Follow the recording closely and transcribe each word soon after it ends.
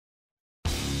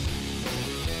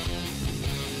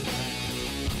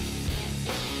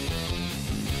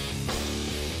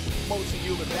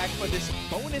back for this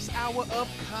bonus hour of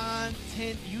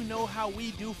content. You know how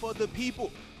we do for the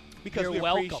people. Because You're we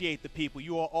welcome. appreciate the people.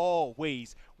 You are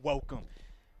always welcome.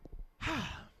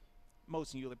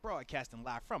 Most Euler broadcasting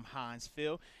live from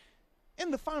Hinesville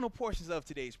in the final portions of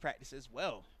today's practice as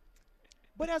well.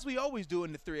 But as we always do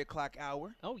in the 3 o'clock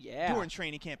hour, Oh, yeah. during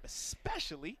training camp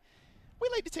especially, we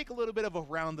like to take a little bit of a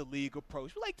round the league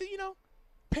approach. We like to,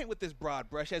 paint with this broad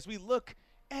brush as we look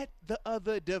at the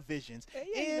other divisions.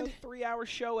 And 3-hour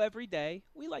show every day.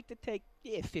 We like to take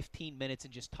 15 minutes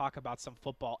and just talk about some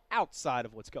football outside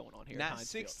of what's going on here. Not at Hinesfield.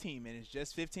 16 minutes,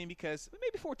 just 15 because,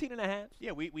 Maybe 14 and a half.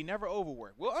 yeah, we never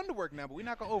overwork. We'll underwork now, but we're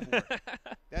not going to overwork.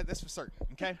 That's for certain,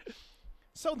 okay?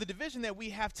 So the division that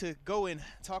we have to go and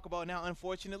talk about now,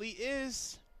 unfortunately,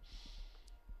 is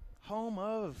home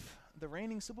of the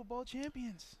reigning Super Bowl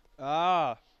champions.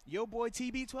 Ah, Yo boy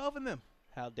TB12 and them.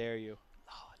 how dare you.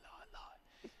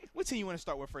 Lord. What team you want to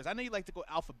start with first? I know you like to go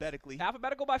alphabetically.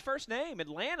 Alphabetical by first name,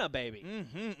 Atlanta, baby.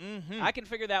 Mm-hmm. I can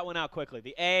figure that one out quickly.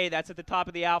 The A, that's at the top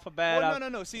of the alphabet. Well,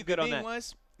 no. See, good on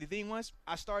that. the thing was,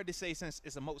 I started to say since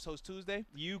it's a Most Host Tuesday,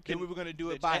 You that can. we were going to do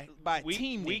it it's- by we,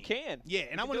 team name. We can. Yeah, You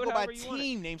and I can want do to it go by however you want it.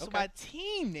 team name. So Okay. by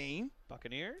team name,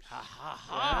 Buccaneers. ha ha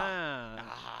ha,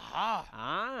 Ah. ha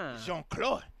Ah.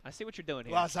 Jean-Claude. I see what you're doing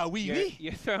here. Waza oui, You're, oui.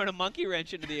 you're throwing a monkey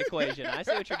wrench into the equation. I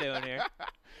see what you're doing here.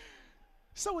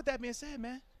 So with that being said,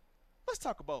 man, let's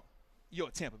talk about your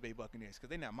Tampa Bay Buccaneers because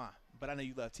they're not mine. But I know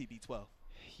you love TB12,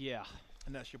 Yeah,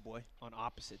 and that's your boy. on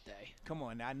opposite day. Come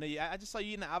on now. I know you. I just saw you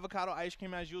eating the avocado ice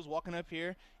cream as you was walking up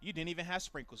here. You didn't even have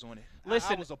sprinkles on it.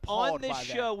 Listen, I was appalled on this by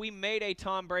show, we made a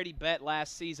Tom Brady bet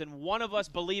last season. One of us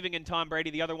believing in Tom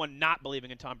Brady, the other one not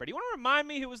believing in Tom Brady. You want to remind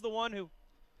me who was the one who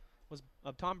was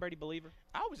a Tom Brady believer?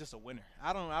 that. I was just a winner.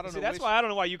 I don't See, know. that's which, why I don't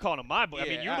know why you calling him my boy. I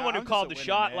mean, Yeah, you're the one who I'm just called a the winner,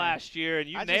 shot man. last year, and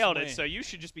you I just nailed it. win. So you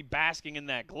should just be basking in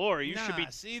that glory. You should be.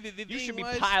 See, the You should thing be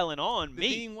was, piling on The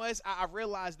me. thing was, I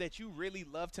realized that you really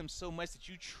loved him so much that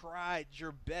you tried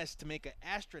your best to make an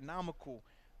astronomical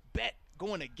bet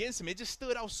going against him. It just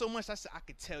stood out so much. I said, I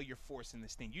could tell you're forcing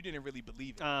this thing. You didn't really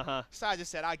believe it. So I just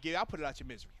said, I'll put it out your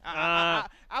misery. I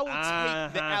will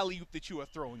take the alley-oop that you are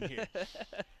throwing here.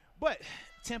 But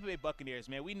Tampa Bay Buccaneers,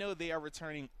 man, we know they are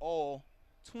returning all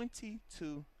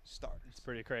 22 starters. It's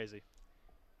pretty crazy.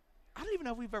 I don't even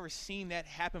know if we've ever seen that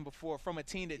happen before from a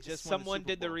team that just won Someone the Super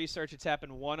did the Bowl. research. It's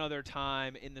happened one other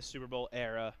time in the Super Bowl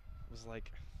era. It was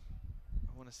like,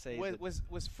 I want to say,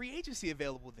 Was free agency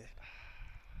available then?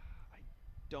 I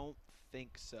don't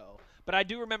think so. But I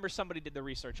do remember somebody did the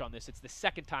research on this. It's the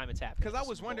second time it's happened. Because in I the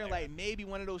was Super Bowl wondering, era. like, maybe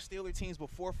one of those Steeler teams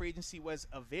before free agency was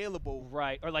available.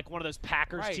 Right, or like one of those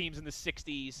Packers Right. teams in the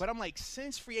 60s. But I'm like,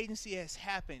 since free agency has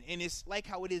happened, and it's like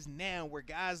how it is now where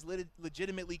guys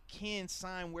legitimately can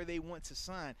sign where they want to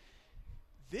sign,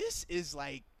 this is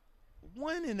like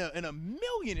one in a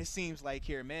million, it seems like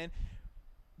here, man.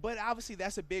 But obviously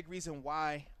that's a big reason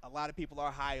why a lot of people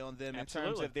are high on them in terms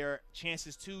Absolutely. of their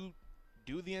chances to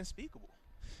do the unspeakable.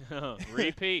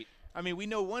 Repeat. I mean, we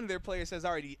know one of their players has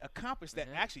already accomplished that.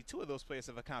 Mhm. Actually, two of those players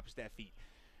have accomplished that feat.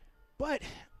 But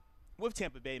with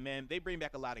Tampa Bay, man, they bring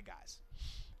back a lot of guys.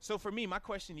 So for me, my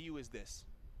question to you is this.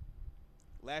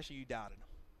 Last year you doubted him,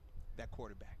 that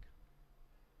quarterback.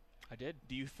 I did.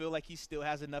 Do you feel like he still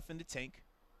has enough in the tank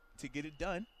to get it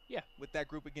done Yeah. with that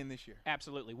group again this year?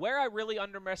 Absolutely. Where I really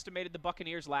underestimated the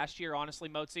Buccaneers last year, honestly,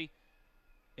 Motzi,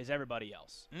 is everybody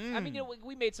else. I mean,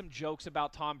 we made some jokes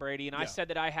about Tom Brady, and I Yeah. said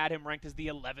that I had him ranked as the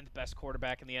 11th best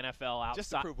quarterback in the NFL Just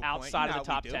to outside, prove a point. outside You know of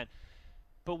the how top we do. 10.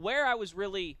 But where I was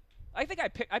really – I think I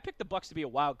picked the Bucs to be a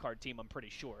wild card team, I'm pretty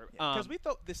sure. Because we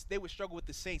thought they would struggle with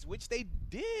the Saints, which they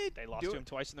did. They lost do to it. him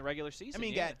twice in the regular season. I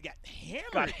mean, yeah. got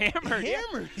hammered. Got hammered, yeah.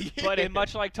 Hammered. But yeah. in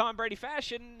much like Tom Brady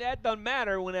fashion, that doesn't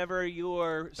matter whenever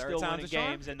you're still time's winning a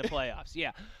charm. games in the playoffs.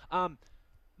 Yeah.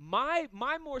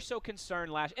 My more so concern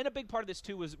and a big part of this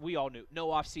too was we all knew no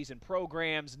offseason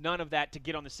programs, none of that to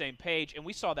get on the same page, and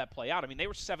we saw that play out. I mean, they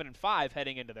were 7-5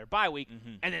 heading into their bye week,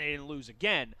 Mhm. and then they didn't lose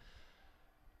again.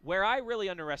 Where I really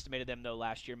underestimated them, though,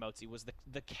 last year, Motzi, was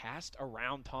the cast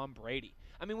around Tom Brady.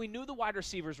 I mean, we knew the wide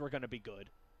receivers were going to be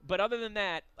good. But other than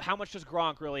that, how much does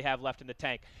Gronk really have left in the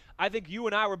tank? I think you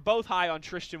and I were both high on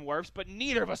Tristan Wirfs, but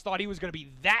neither of us thought he was going to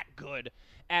be that good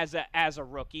as a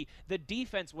rookie. The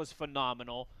defense was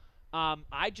phenomenal.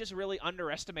 I just really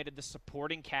underestimated the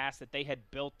supporting cast that they had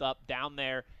built up down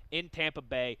there in Tampa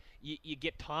Bay. You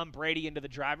get Tom Brady into the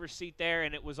driver's seat there,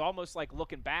 and it was almost like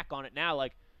looking back on it now,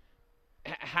 like,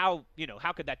 how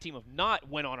could that team have not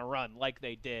went on a run like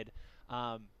they did?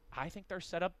 I think they're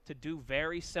set up to do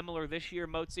very similar this year,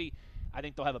 Motzi. I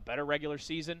think they'll have a better regular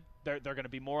season. They're going to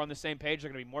be more on the same page. They're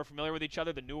going to be more familiar with each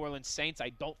other. The New Orleans Saints,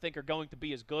 I don't think, are going to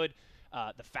be as good.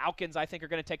 The Falcons, I think, are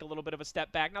going to take a little bit of a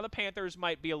step back. Now, the Panthers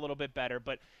might be a little bit better,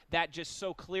 but that just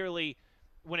so clearly,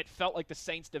 when it felt like the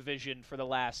Saints division for the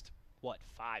last,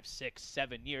 5, 6,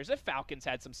 7 years, the Falcons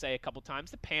had some say a couple times.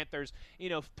 The Panthers,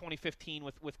 2015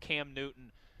 with Cam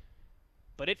Newton.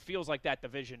 But it feels like that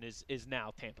division is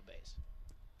now Tampa Bay's.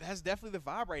 That's definitely the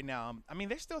vibe right now. I mean,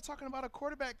 they're still talking about a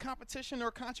quarterback competition or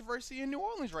controversy in New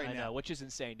Orleans right now. I know, which is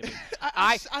insane to me.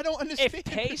 I don't understand. If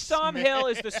Taysom Hill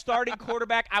is the starting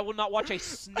quarterback, I will not watch a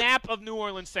snap of New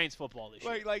Orleans Saints football this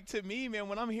year. Like to me, man,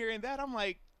 when I'm hearing that, I'm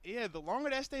like, yeah, the longer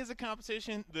that stays a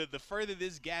competition, the further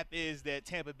this gap is that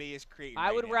Tampa Bay is creating.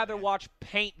 I would rather man. watch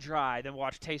paint dry than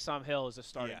watch Taysom Hill as a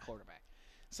starting quarterback.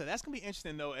 So that's going to be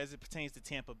interesting, though, as it pertains to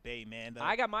Tampa Bay, man.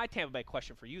 I got my Tampa Bay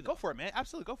question for you, though. Go for it, man.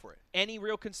 Absolutely, go for it. Any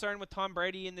real concern with Tom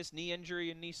Brady in this knee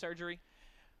injury and knee surgery?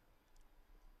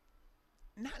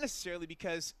 Not necessarily,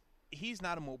 because he's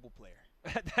not a mobile player.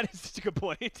 That is such a good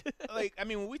point.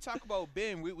 When we talk about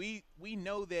Ben, we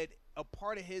know that a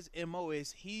part of his MO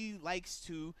is he likes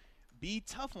to be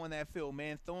tough on that field,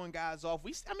 man, throwing guys off.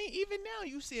 Even now,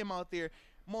 you see him out there,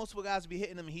 multiple guys will be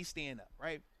hitting him, and he's staying up,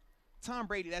 right? Tom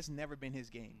Brady, that's never been his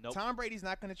game. Nope. Tom Brady's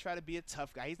not going to try to be a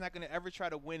tough guy. He's not going to ever try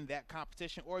to win that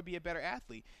competition or be a better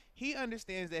athlete. He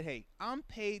understands that, hey, I'm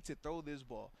paid to throw this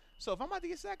ball. So if I'm about to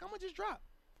get sacked, I'm going to just drop.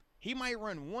 He might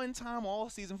run one time all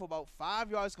season for about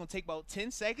 5 yards. It's going to take about 10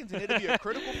 seconds, and it'll be a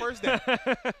critical first down.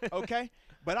 Okay?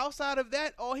 But outside of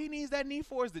that, all he needs that knee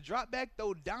for is to drop back,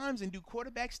 throw dimes, and do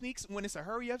quarterback sneaks when it's a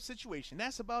hurry-up situation.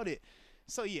 That's about it.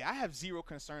 So, yeah, I have zero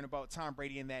concern about Tom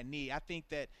Brady and that knee. I think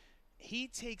that he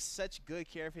takes such good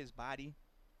care of his body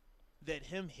that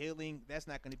him healing, that's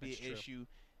not going to be an issue.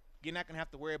 You're not going to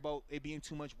have to worry about it being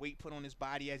too much weight put on his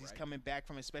body as he's coming back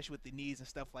from, especially with the knees and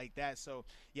stuff like that. So,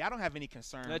 yeah, I don't have any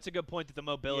concern. That's a good point that the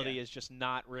mobility is just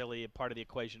not really a part of the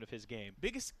equation of his game.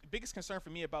 Biggest concern for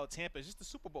me about Tampa is just the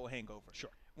Super Bowl hangover. Sure.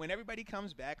 When everybody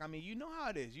comes back, you know how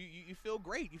it is. You feel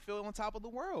great. You feel on top of the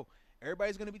world.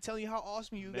 Everybody's going to be telling you how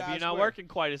awesome you guys are. Maybe you're not working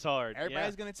quite as hard.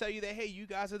 Everybody's going to tell you that, hey, you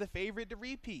guys are the favorite to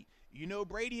repeat. You know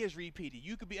Brady has repeated.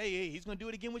 You could be, hey, he's going to do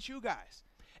it again with you guys.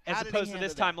 As opposed to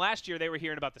this time last year, they were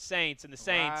hearing about the Saints and the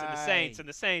Saints and the Saints and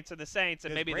the Saints and the Saints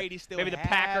and maybe the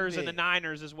Packers and the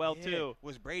Niners as well, too.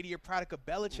 Was Brady a product of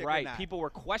Belichick or not? Right. People were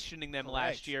questioning them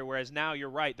last year, whereas now you're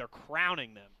right. They're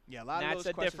crowning them. Yeah, a lot of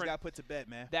those questions got put to bed,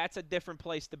 man. That's a different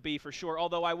place to be for sure.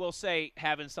 Although I will say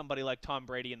having somebody like Tom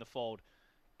Brady in the fold,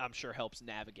 I'm sure helps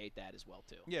navigate that as well,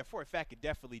 too. Yeah, for a fact, it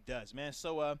definitely does, man.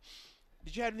 So,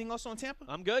 did you have anything else on Tampa?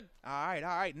 I'm good. All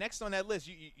right. Next on that list,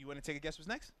 you want to take a guess what's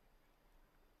next?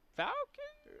 Falcons.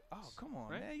 Oh, come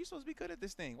on, man. You're supposed to be good at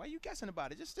this thing. Why are you guessing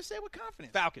about it? Just say it with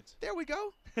confidence. Falcons. There we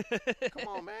go. Come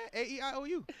on, man.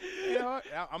 A-E-I-O-U. You know what?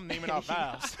 I'm naming off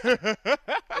vowels.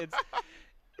 And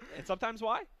sometimes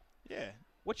why? Yeah.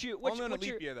 Only on a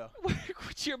leap year, though.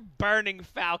 What's your burning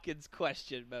Falcons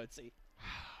question, Mozi?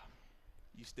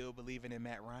 You still believing in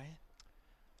Matt Ryan?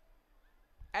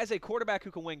 As a quarterback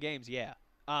who can win games, yeah.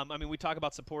 We talk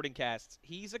about supporting casts.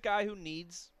 He's a guy who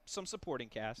needs some supporting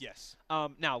cast. Yes.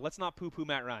 Now, let's not poo-poo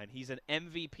Matt Ryan. He's an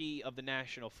MVP of the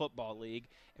National Football League,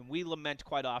 and we lament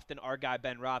quite often our guy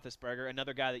Ben Roethlisberger,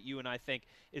 another guy that you and I think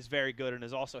is very good and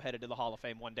is also headed to the Hall of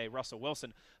Fame one day, Russell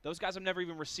Wilson. Those guys have never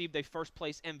even received a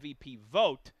first-place MVP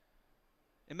vote,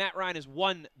 and Matt Ryan has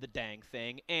won the dang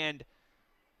thing. And,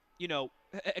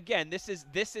 again, this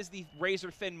is the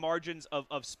razor-thin margins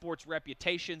of sports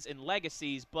reputations and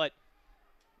legacies, but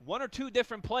one or two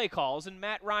different play calls, and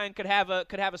Matt Ryan could have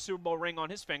a Super Bowl ring on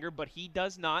his finger, but he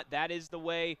does not. That is the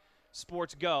way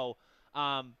sports go.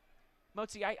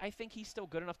 Mozi, I think he's still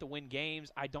good enough to win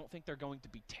games. I don't think they're going to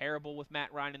be terrible with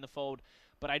Matt Ryan in the fold,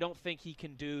 but I don't think he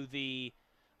can do the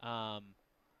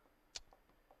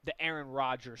Aaron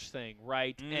Rodgers thing,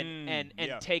 right? And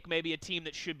take maybe a team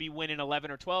that should be winning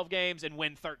 11 or 12 games and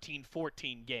win 13,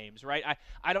 14 games, right?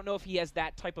 I don't know if he has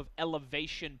that type of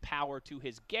elevation power to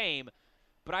his game,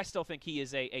 but I still think he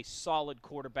is a solid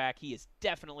quarterback. He is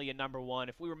definitely a number one.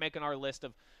 If we were making our list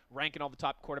of ranking all the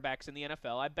top quarterbacks in the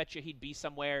NFL, I bet you he'd be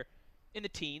somewhere in the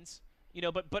teens,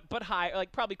 but high,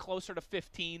 like probably closer to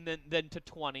 15 than to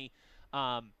 20.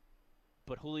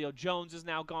 But Julio Jones is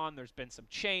now gone. There's been some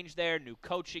change there, new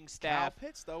coaching staff. Kyle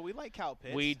Pitts, though. We like Kyle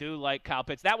Pitts. We do like Kyle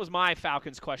Pitts. That was my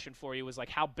Falcons question for you, was like,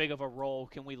 how big of a role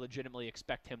can we legitimately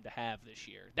expect him to have this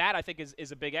year? That, I think,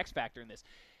 is a big X factor in this.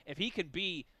 If he can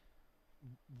be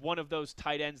one of those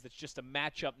tight ends that's just a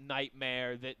matchup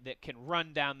nightmare, that can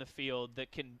run down the field,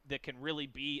 that can really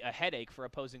be a headache for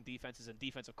opposing defenses and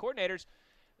defensive coordinators,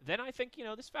 then I think,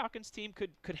 this Falcons team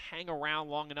could hang around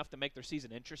long enough to make their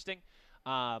season interesting.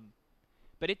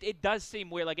 But it does seem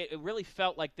weird. Like, it really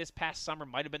felt like this past summer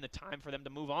might have been the time for them to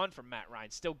move on from Matt Ryan.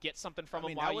 Still get something from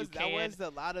him while you can. That was a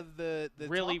lot of the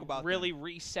really, talk about really them.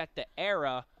 reset the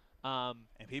era. And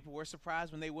people were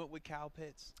surprised when they went with Kyle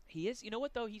Pitts. He is. You know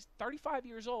what, though? He's 35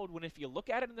 years old. When if you look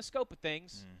at it in the scope of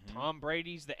things, Tom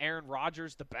Brady's, the Aaron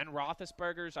Rodgers, the Ben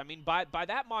Roethlisbergers. I mean, by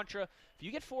that mantra, if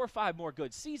you get 4 or 5 more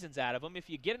good seasons out of him, if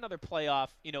you get another playoff,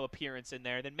 appearance in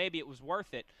there, then maybe it was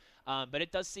worth it. But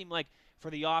it does seem like for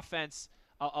the offense,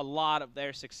 a lot of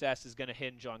their success is going to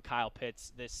hinge on Kyle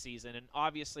Pitts this season. And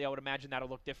obviously, I would imagine that'll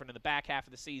look different in the back half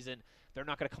of the season. They're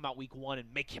not going to come out week 1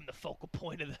 and make him the focal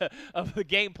point of the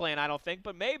game plan, I don't think.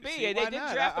 But maybe. They did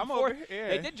draft him fourth.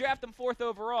 They did draft him 4th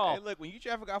overall. Hey, look, when you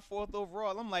draft a guy 4th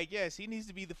overall, I'm like, yes, he needs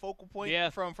to be the focal point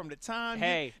from the time.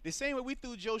 The same way we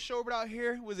threw Joe Schobert out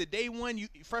here. Was it day 1, you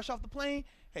fresh off the plane?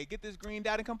 Hey, get this green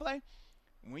dot and come play.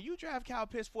 When you draft Kyle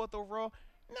Pitts 4th overall,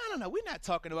 no. We're not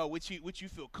talking about what you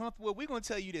feel comfortable with. We're going to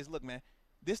tell you this. Look, man,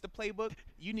 this the playbook.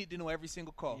 You need to know every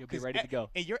single call. You'll be ready to go.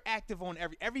 And you're active on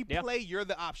every play. You're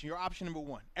the option. You're option number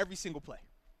 1. Every single play.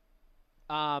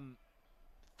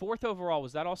 4th overall,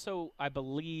 was that also, I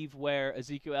believe, where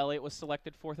Ezekiel Elliott was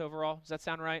selected 4th overall? Does that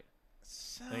sound right?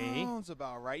 Sounds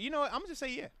about right. You know what? I'm going to just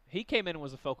say yeah. He came in and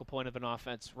was a focal point of an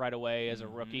offense right away as a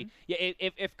rookie. Yeah,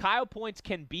 if Kyle Points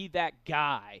can be that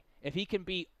guy, if he can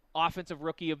be offensive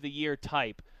rookie of the year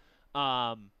type,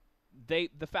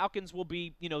 the Falcons will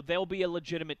be, they'll be a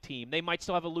legitimate team. They might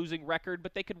still have a losing record,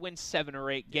 but they could win 7 or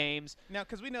 8 games. Now,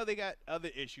 because we know they got other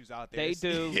issues out there. They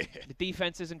do. The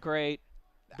defense isn't great.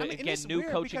 Again, new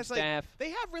coaching staff. They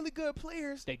have really good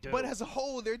players. They do. But as a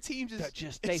whole, their team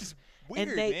just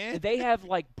weird, man. They have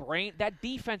brain. That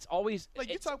defense always.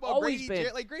 You talk about Grady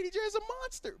Jarrett. Grady Jarrett's a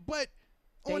monster, but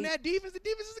on that defense, the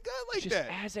defense is good like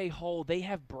that. As a whole, they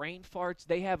have brain farts.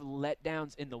 They have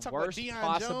letdowns in the worst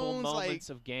possible moments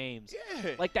of games.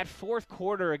 Yeah. Like that 4th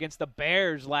quarter against the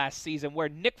Bears last season where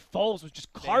Nick Foles was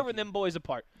just carving them boys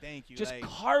apart. Thank you. Just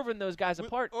carving those guys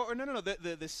apart. Or no. The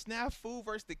snafu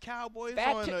versus the Cowboys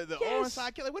on the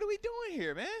onside kill. What are we doing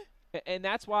here, man? And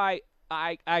that's why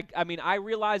I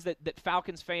realize that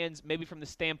Falcons fans, maybe from the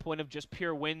standpoint of just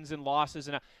pure wins and losses,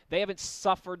 and they haven't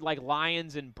suffered like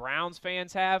Lions and Browns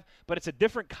fans have, but it's a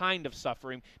different kind of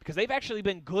suffering because they've actually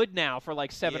been good now for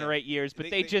 7 or 8 years, but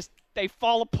they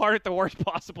fall apart at the worst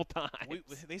possible time.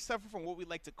 They suffer from what we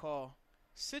like to call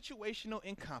situational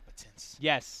incompetence.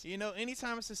 Yes.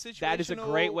 Anytime it's a situational that is a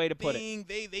great way to put it.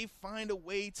 They find a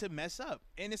way to mess up,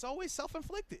 and it's always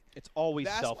self-inflicted. It's always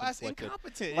self-inflicted. That's why it's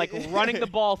incompetent. Like running the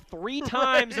ball 3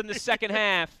 times in the second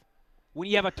half when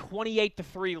you have a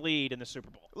 28-3 lead in the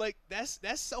Super Bowl. Like that's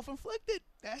self-inflicted.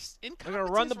 That's incompetence. We're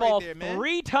gonna run the ball right there,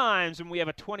 3 times when we have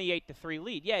a 28-3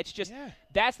 lead. Yeah, it's just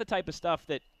that's the type of stuff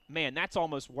that. Man, that's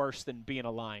almost worse than being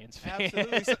a Lions fan.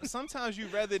 Absolutely. Sometimes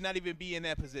you'd rather not even be in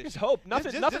that position. Just hope.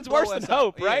 Nothing's worse than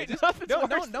hope, right?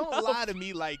 Don't lie to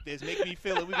me like this. Make me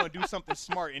feel like we're going to do something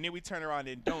smart, and then we turn around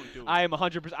and don't do it. I am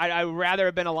 100%. I would rather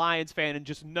have been a Lions fan and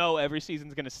just know every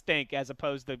season's going to stink as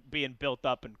opposed to being built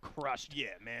up and crushed.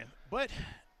 Yeah, man. But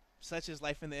such is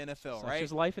life in the NFL, right? Such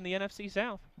is life in the NFC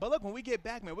South. But look, when we get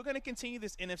back, man, we're going to continue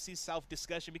this NFC South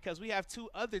discussion because we have 2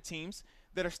 other teams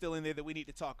that are still in there that we need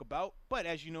to talk about. But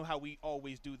as you know how we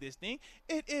always do this thing,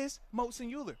 it is Moats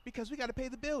and Euler because we got to pay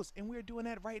the bills, and we're doing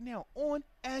that right now on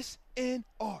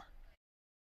SNR.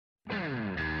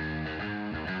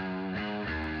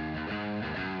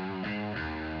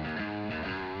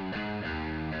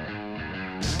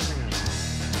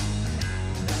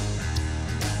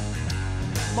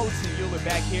 Moats and Euler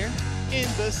back here in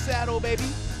the saddle, baby.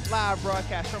 Live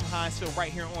broadcast from Hinesville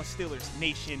right here on Steelers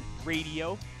Nation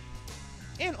Radio.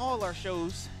 And all our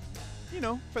shows,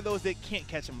 for those that can't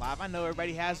catch them live, I know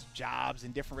everybody has jobs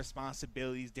and different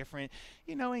responsibilities, different,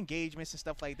 engagements and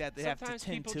stuff like that they have to tend to.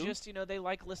 Sometimes people just, they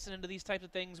like listening to these types of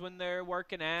things when they're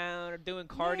working out or doing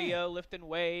cardio, lifting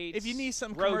weights. If you need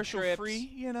something commercial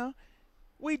free,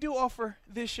 we do offer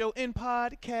this show in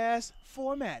podcast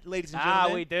format, ladies and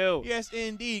gentlemen. We do. Yes,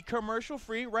 indeed. Commercial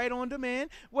free, right on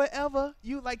demand, wherever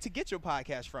you like to get your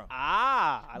podcast from.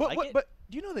 I like it. But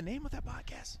do you know the name of that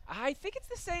podcast? I think it's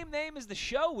the same name as the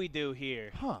show we do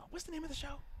here. Huh. What's the name of the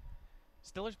show?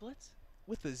 Steelers Blitz.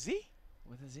 With a Z?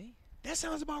 With a Z. That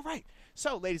sounds about right.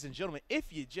 So, ladies and gentlemen,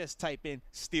 if you just type in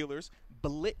Steelers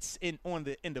Blitz on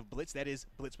the end of Blitz, that is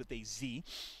Blitz with a Z.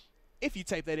 If you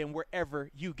type that in wherever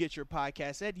you get your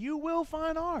podcast at, you will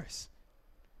find ours.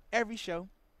 Every show,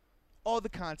 all the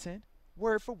content,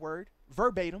 word for word,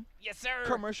 verbatim. Yes, sir.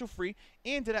 Commercial free.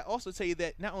 And did I also tell you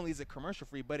that not only is it commercial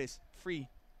free, but it's free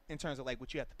in terms of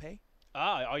what you have to pay? Oh,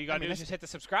 all you got to do is just hit the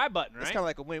subscribe button, right? It's kind of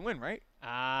like a win-win, right?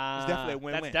 It's definitely a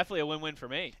win-win. That's definitely a win-win for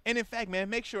me. And in fact, man,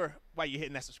 make sure while you're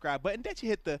hitting that subscribe button that you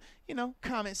hit the,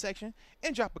 comment section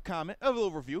and drop a comment, a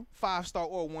little review, 5-star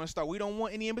or 1-star. We don't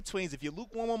want any in-betweens. If you're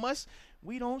lukewarm on us,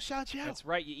 we don't shout you out. That's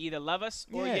right. You either love us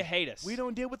or you hate us. We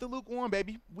don't deal with the lukewarm,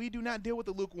 baby. We do not deal with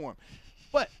the lukewarm.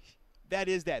 But that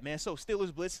is that, man. So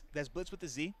Steelers Blitz, that's Blitz with the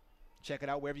Z. Check it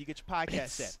out wherever you get your podcast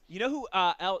set. You know who?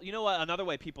 You know what? Another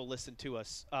way people listen to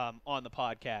us on the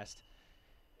podcast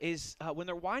is when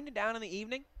they're winding down in the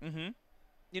evening.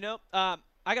 Mm-hmm.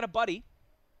 I got a buddy.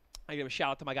 I give a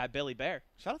shout out to my guy Billy Bear.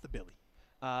 Shout out to Billy.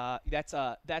 That's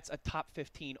a top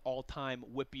 15 all-time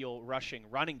WPIAL rushing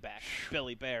running back,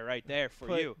 Billy Bear, right there for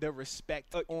Put you. the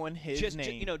respect on his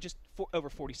name. Just over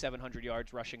 4,700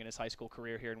 yards rushing in his high school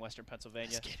career here in Western Pennsylvania.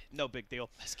 Let's get it. No big deal.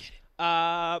 Let's get it.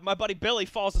 My buddy Billy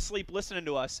falls asleep listening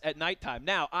to us at nighttime.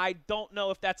 Now, I don't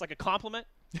know if that's like a compliment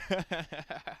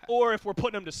or if we're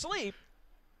putting him to sleep.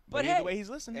 But hey, either way, he's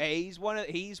listening. Hey, he's one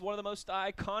of the most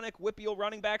iconic WPIAL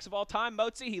running backs of all time,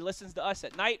 Mozi. He listens to us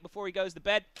at night before he goes to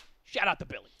bed. Shout out to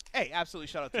Billy. Hey, absolutely.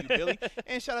 Shout out to you, Billy.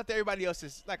 And shout out to everybody else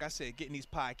that's, like I said, getting these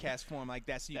podcasts formed like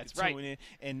that so you can tune in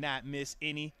and not miss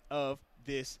any of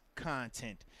this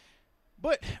content.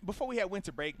 But before we had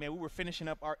winter break, man, we were finishing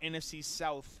up our NFC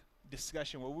South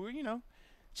discussion where we were,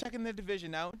 checking the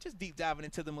division out, just deep diving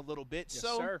into them a little bit. Yes,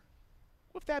 so, sir.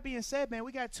 With that being said, man,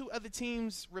 we got 2 other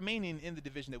teams remaining in the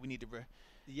division that we need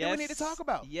to talk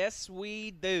about. Yes,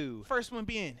 we do. First one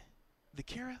being the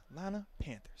Carolina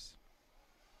Panthers.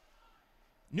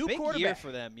 New Big quarterback year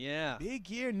for them, yeah. Big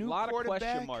year, new quarterback. A lot of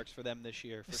question marks for them this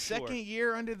year, for Second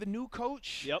year under the new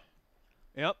coach.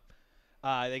 Yep.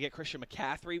 They get Christian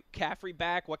McCaffrey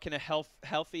back. What can a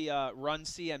healthy run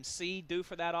CMC do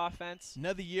for that offense?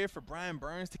 Another year for Brian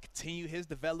Burns to continue his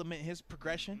development, his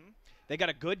progression. Mm-hmm. They got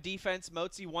a good defense.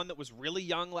 Mozi, one that was really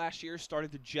young last year,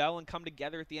 started to gel and come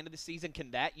together at the end of the season.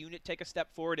 Can that unit take a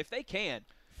step forward? If they can.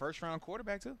 First-round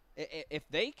quarterback, too. If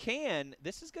they can,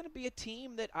 this is going to be a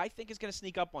team that I think is going to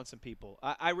sneak up on some people.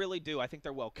 I really do. I think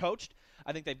they're well coached.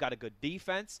 I think they've got a good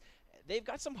defense. They've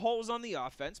got some holes on the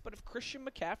offense, but if Christian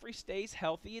McCaffrey stays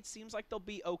healthy, it seems like they'll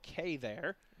be okay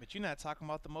there. But you're not talking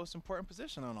about the most important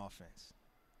position on offense.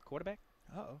 Quarterback?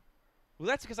 Uh-oh. Well,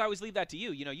 that's because I always leave that to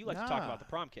you. You like to talk about the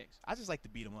Prom Kings. I just like to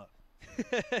beat them up.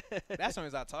 That's the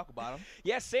reason I talk about them.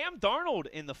 Yeah, Sam Darnold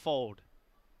in the fold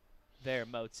there,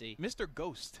 Mozi. Mr.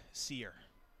 Ghost Seer.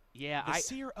 Yeah, the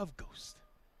Seer of Ghost.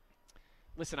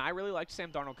 Listen, I really liked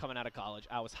Sam Darnold coming out of college.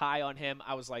 I was high on him.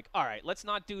 I was like, all right, let's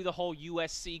not do the whole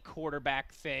USC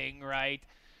quarterback thing, right?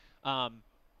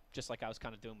 Just like I was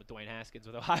kind of doing with Dwayne Haskins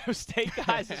with Ohio State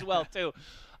guys as well, too.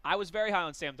 I was very high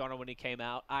on Sam Darnold when he came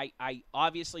out. I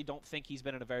obviously don't think he's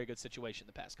been in a very good situation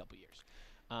the past couple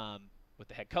years with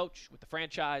the head coach, with the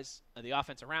franchise, and the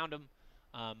offense around him.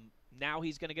 Now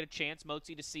he's going to get a chance,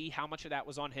 Mozi, to see how much of that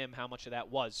was on him, how much of that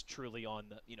was truly on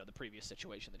the previous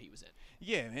situation that he was in.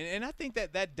 Yeah, and I think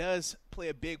that does play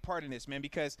a big part in this, man,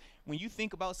 because when you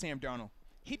think about Sam Darnold,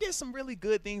 he did some really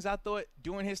good things, I thought,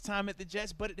 during his time at the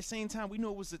Jets, but at the same time, we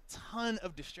know it was a ton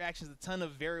of distractions, a ton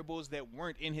of variables that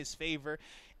weren't in his favor,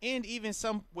 and even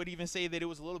some would even say that it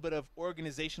was a little bit of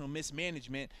organizational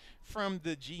mismanagement from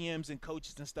the GMs and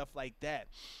coaches and stuff like that.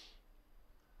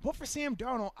 But for Sam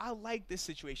Darnold, I like this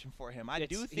situation for him. I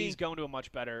do think he's going to a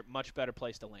much better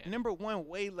place to land. Number one,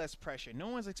 way less pressure. No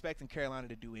one's expecting Carolina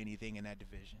to do anything in that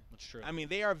division. That's true. I mean,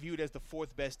 they are viewed as the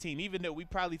 4th best team, even though we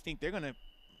probably think they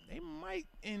might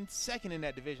end second in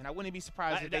that division. I wouldn't be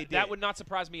surprised if they did. That would not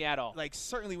surprise me at all. Like,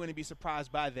 certainly wouldn't be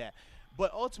surprised by that.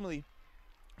 But ultimately,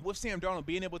 with Sam Darnold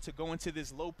being able to go into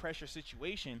this low-pressure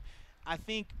situation, I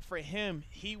think for him,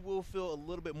 he will feel a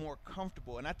little bit more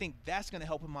comfortable, and I think that's going to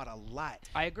help him out a lot.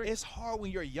 I agree. It's hard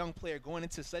when you're a young player going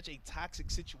into such a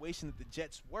toxic situation that the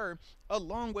Jets were,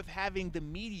 along with having the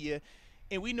media,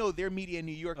 and we know their media in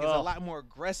New York is a lot more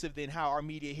aggressive than how our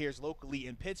media here is locally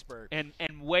in Pittsburgh. And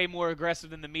way more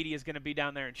aggressive than the media is going to be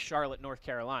down there in Charlotte, North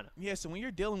Carolina. Yeah, so when you're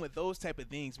dealing with those type of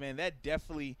things, man, that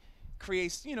definitely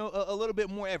creates, a little bit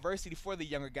more adversity for the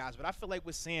younger guys. But I feel like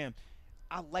with Sam,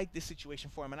 I like this situation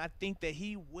for him, and I think that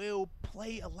he will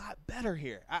play a lot better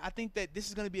here. I think that this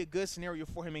is going to be a good scenario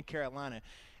for him in Carolina.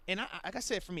 And like I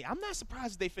said, for me, I'm not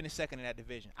surprised if they finish second in that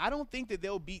division. I don't think that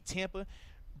they'll beat Tampa,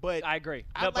 but I agree.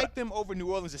 I like them over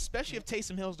New Orleans, especially if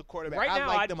Taysom Hill's the quarterback. Right now,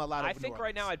 I like them a lot over New Orleans. I think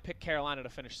right now I'd pick Carolina to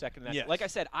finish second in that. Yes. Like I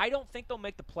said, I don't think they'll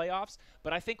make the playoffs,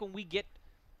 but I think when we get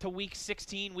to week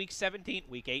 16, week 17,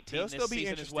 week 18 this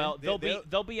season as well, they'll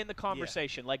be in the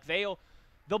conversation. Yeah. Like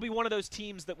they'll be one of those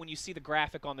teams that when you see the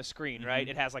graphic on the screen, right,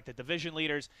 it has like the division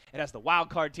leaders, it has the wild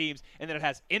card teams, and then it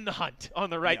has in the hunt on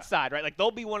the right side, right? Like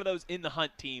they'll be one of those in the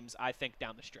hunt teams, I think,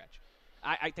 down the stretch.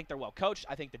 I think they're well coached.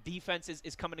 I think the defense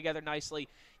is coming together nicely.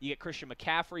 You get Christian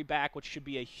McCaffrey back, which should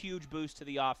be a huge boost to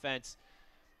the offense.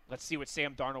 Let's see what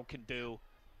Sam Darnold can do.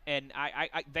 And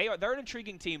they're an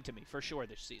intriguing team to me for sure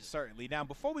this season. Certainly. Now,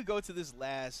 before we go to this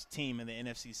last team in the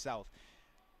NFC South,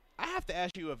 I have to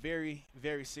ask you a very,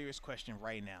 very serious question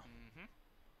right now.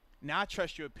 Now, I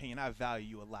trust your opinion. I value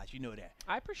you a lot. You know that.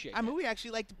 I appreciate it. I mean, we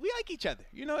like each other.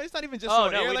 You know, it's not even just Oh,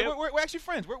 on no, air. we Like, do? we're actually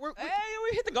friends. We're Hey,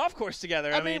 we hit the golf course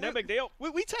together. I mean, no big deal.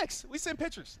 We text. We send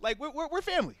pictures. Like, we're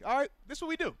family. All right? This is what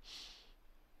we do.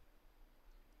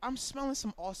 I'm smelling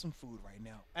some awesome food right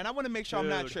now, and I want to make sure I'm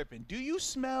not Dude. tripping. Do you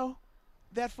smell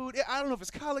that food? I don't know if it's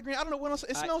collard green. I don't know what else.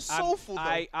 It smells I'm- soulful, though.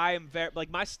 I am very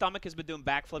like my stomach has been doing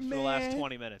backflips for the last Man.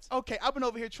 20 minutes. Okay, I've been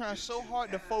over here trying so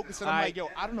hard to focus, and I'm like, yo,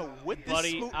 I don't know what this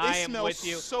Buddy, smells. I It am smells with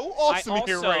you. so awesome I also,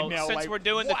 here right now. Since like, we're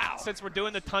doing wow. since we're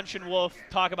doing the Tunch and Wolf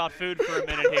talk about food for a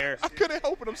minute here, I couldn't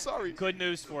help it. I'm sorry. good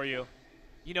news for you.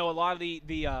 You know, a lot of the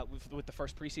with the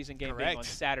first preseason game being on Correct.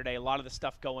 Saturday, a lot of the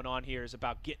stuff going on here is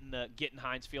about getting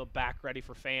Heinz Field back ready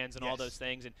for fans and all Yes. those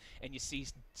things, and you see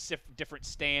different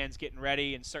stands getting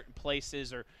ready in certain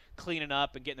places or cleaning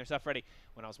up and getting their stuff ready.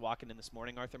 When I was walking in this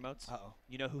morning, Arthur Moats, Uh-oh.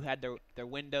 you know who had their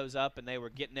windows up and they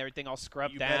were getting everything all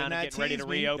scrubbed You better down not and getting ready to tease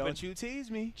me. reopen? Don't you tease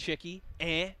me. Chicky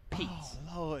and Pete's,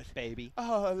 Oh, Lord. baby.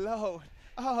 Oh, Lord.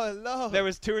 Oh, Lord. There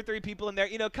was 2 or 3 people in there,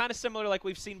 you know, kind of similar to like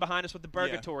we've seen behind us with the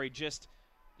Burgatory. Just,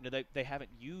 you know, they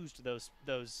haven't used those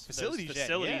Facilities yet,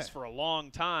 yeah. for a long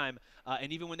time,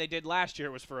 and even when they did last year,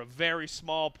 it was for a very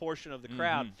small portion of the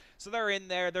crowd. Mhm. So they're in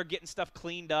there, they're getting stuff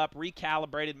cleaned up,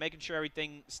 recalibrated, making sure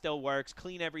everything still works,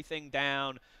 clean everything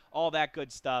down, all that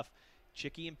good stuff.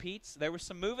 Chicky and Pete's, there was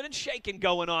some moving and shaking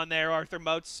going on there, Arthur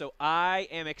Moats. So I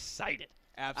am excited.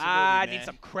 Absolutely, I man. need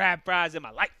some crab fries in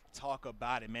my life. Talk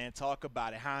about it, man. Talk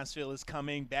about it. Hinesville is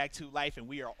coming back to life, and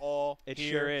we are all It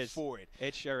here sure is. for it.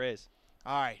 It sure is.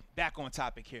 All right, back on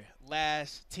topic here.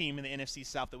 Last team in the NFC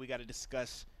South that we got to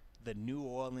discuss, the New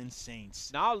Orleans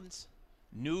Saints. Nolans.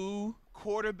 New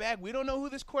quarterback. We don't know who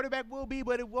this quarterback will be,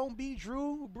 but it won't be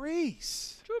Drew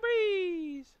Brees, Drew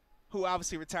Brees. who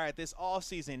obviously retired this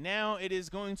offseason. Now it is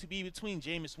going to be between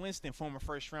Jameis Winston, former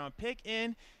first-round pick,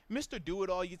 and Mr.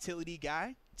 Do-It-All utility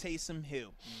guy, Taysom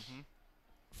Hill.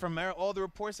 From all the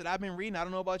reports that I've been reading, I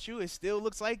don't know about you, it still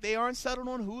looks like they aren't settled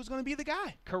on who's going to be the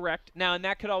guy. Correct. Now, and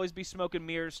that could always be smoke and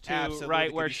mirrors too, Absolutely right?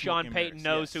 could Where be Sean smoke and Payton mirrors,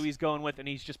 knows yes. who he's going with, and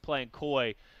he's just playing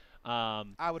coy.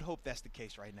 I would hope that's the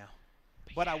case right now.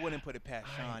 But I wouldn't put it past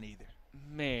Sean either.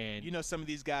 Man, You know, some of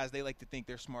these guys, they like to think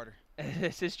they're smarter.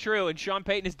 this is true, and Sean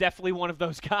Payton is definitely one of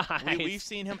those guys. We've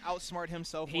seen him outsmart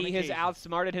himself on He has occasion.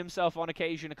 outsmarted himself on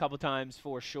occasion a couple times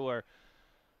for sure.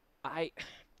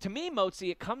 To me,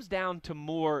 Mozi, it comes down to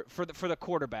more for the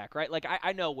quarterback, right? Like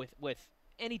I know with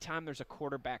any time there's a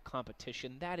quarterback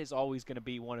competition, that is always going to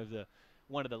be one of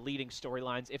the leading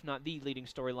storylines, if not the leading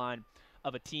storyline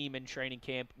of a team in training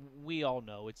camp. We all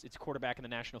know it's quarterback in the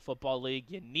National Football League.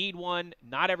 You need one.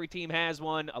 Not every team has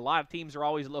one. A lot of teams are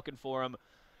always looking for them.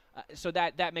 So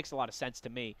that makes a lot of sense to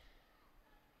me.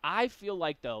 I feel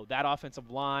like, though, that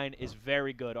offensive line is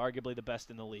very good, arguably the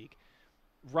best in the league.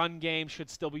 Run game should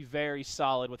still be very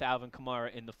solid with Alvin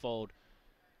Kamara in the fold.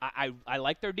 I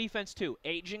like their defense, too.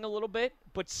 Aging a little bit,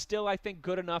 but still, I think,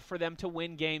 good enough for them to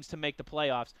win games to make the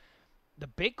playoffs. The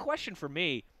big question for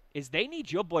me is they need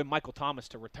your boy Michael Thomas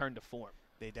to return to form.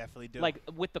 They definitely do. Like,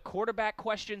 with the quarterback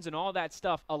questions and all that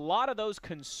stuff, a lot of those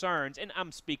concerns, and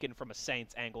I'm speaking from a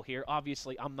Saints angle here.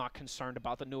 Obviously, I'm not concerned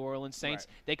about the New Orleans Saints.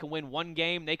 Right. They can win one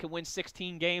game. They can win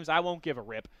 16 games. I won't give a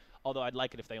rip. Although I'd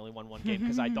like it if they only won one game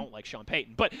because I don't like Sean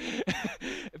Payton. But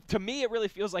to me, it really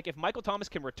feels like if Michael Thomas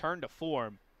can return to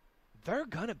form, they're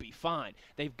going to be fine.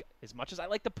 As much as I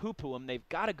like to poo-poo them, they've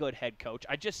got a good head coach.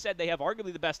 I just said they have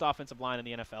arguably the best offensive line in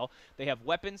the NFL. They have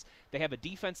weapons. They have a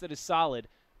defense that is solid.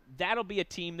 That'll be a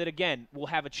team that, again, will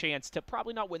have a chance to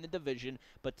probably not win the division,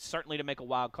 but certainly to make a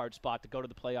wild card spot, to go to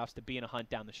the playoffs, to be in a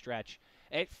hunt down the stretch.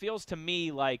 It feels to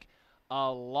me like a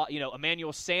lot,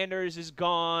 Emmanuel Sanders is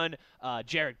gone.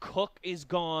 Jared Cook is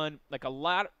gone. Like a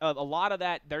lot of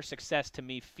that, their success to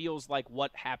me feels like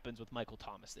what happens with Michael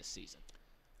Thomas this season.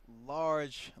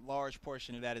 large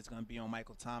portion of that is going to be on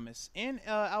Michael Thomas and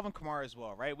Alvin Kamara as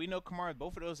well, right? We know Kamara,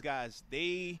 both of those guys,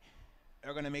 they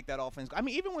are going to make that offense. I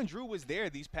mean, even when Drew was there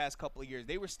these past couple of years,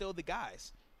 they were still the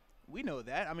guys. We know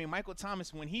that. I mean, Michael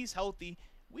Thomas, when he's healthy,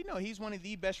 we know he's one of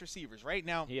the best receivers right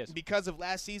now. He is. Because of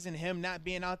last season, him not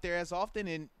being out there as often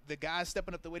and the guys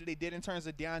stepping up the way that they did in terms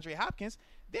of DeAndre Hopkins,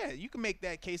 yeah, you can make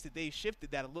that case that they've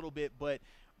shifted that a little bit. But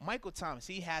Michael Thomas,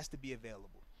 he has to be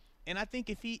available. And I think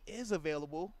if he is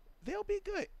available, they'll be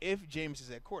good if James is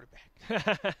at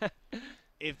quarterback.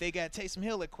 if they got Taysom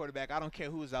Hill at quarterback, I don't care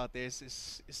who's out there.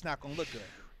 It's not going to look good.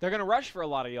 They're going to rush for a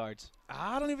lot of yards.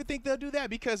 I don't even think they'll do that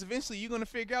because eventually you're going to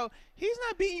figure out he's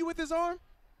not beating you with his arm.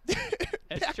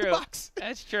 That's true.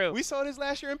 That's true. We saw this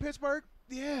last year in Pittsburgh.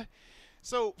 Yeah.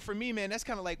 So for me, man, that's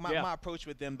kind of like my approach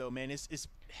with them, though, man. It's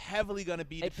heavily going to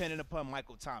be dependent upon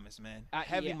Michael Thomas, man.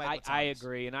 Michael Thomas. I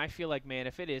agree, and I feel like, man,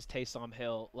 if it is Taysom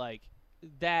Hill, like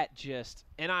that just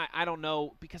 – and I don't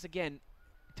know because, again,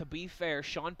 to be fair,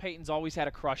 Sean Payton's always had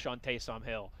a crush on Taysom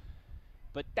Hill.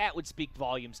 But that would speak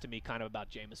volumes to me kind of about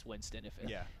Jameis Winston.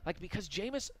 Because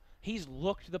Jameis – he's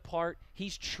looked the part.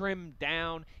 He's trimmed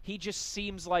down. He just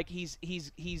seems like he's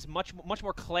much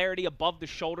more clarity above the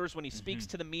shoulders when he speaks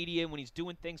to the media and when he's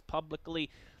doing things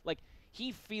publicly. Like,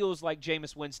 he feels like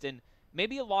Jameis Winston.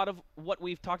 Maybe a lot of what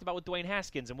we've talked about with Dwayne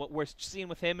Haskins and what we're seeing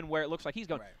with him and where it looks like he's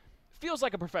going. Right. Feels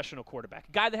like a professional quarterback.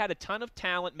 A guy that had a ton of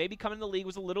talent, maybe coming in the league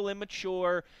was a little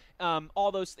immature.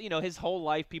 All those, his whole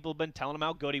life people have been telling him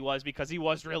how good he was because he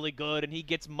was really good and he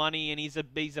gets money and he's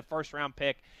a first-round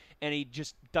pick. And he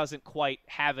just doesn't quite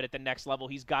have it at the next level.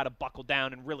 He's got to buckle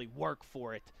down and really work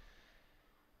for it.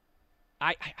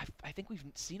 I think we've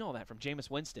seen all that from Jameis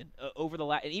Winston over the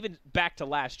and even back to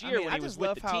last year when he was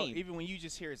with the team. Even when you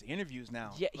just hear his interviews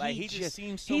now, he just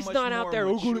seems so he's much not more out there.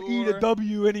 We're mature, going to eat a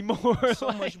W anymore.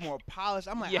 So much more polished.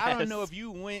 I'm like, I don't know if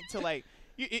you went to like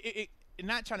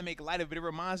not trying to make light of it, but it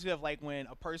reminds me of like when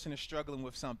a person is struggling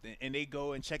with something and they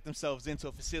go and check themselves into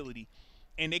a facility.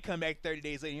 And they come back 30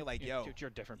 days later, and you're like, yo, you're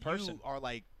a different person. You are,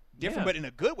 like, different, but in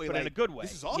a good way. But like, in a good way.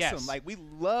 This is awesome. Yes. Like, we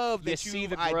love that you see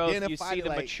the growth, you see the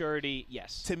like, maturity.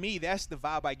 Yes. To me, that's the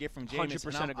vibe I get from Jameis.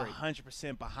 100% agree.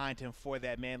 100% behind him for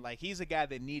that, man. Like, he's a guy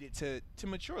that needed to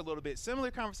mature a little bit.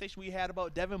 Similar conversation we had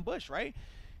about Devin Bush, right?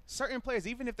 Certain players,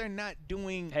 even if they're not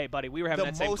doing Hey, buddy, we were having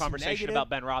that same conversation about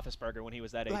Ben Roethlisberger when he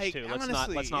was that age, like, too.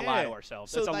 Honestly, let's not lie to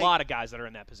ourselves. So, There's a lot of guys that are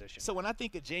in that position. So when I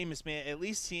think of Jameis, man, at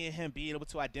least seeing him being able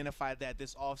to identify that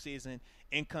this offseason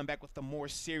and come back with a more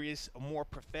serious, a more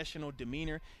professional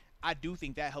demeanor, I do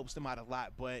think that helps them out a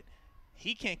lot. But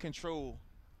he can't control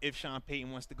if Sean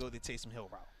Payton wants to go the Taysom Hill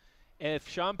route. If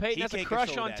Sean Payton has a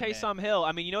crush on Taysom Hill,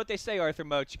 I mean, you know what they say, Arthur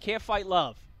Moats, you can't fight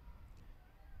love.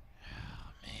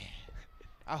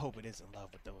 I hope it isn't love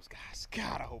with those guys.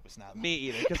 God, I hope it's not love. Me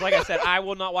either, because like I said, I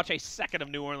will not watch a second of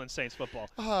New Orleans Saints football.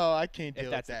 Oh, I can't deal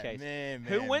if that's with that. The case. Man,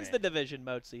 Who wins the division,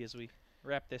 Moatsy, as we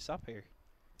wrap this up here?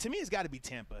 To me, it's got to be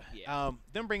Tampa. Yeah.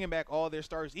 Them bringing back all their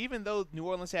stars, even though New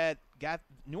Orleans had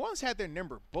their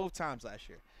number both times last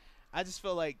year. I just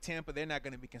feel like Tampa, they're not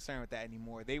going to be concerned with that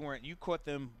anymore. They weren't. You caught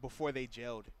them before they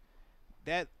gelled.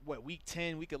 That, week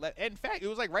 10, week 11. In fact, it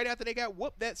was like right after they got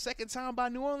whooped that second time by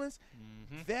New Orleans.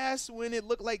 That's when it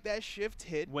looked like that shift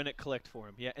hit. When it clicked for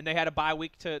him, yeah. And they had a bye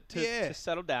week to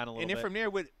settle down a little bit. And then from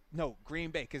there,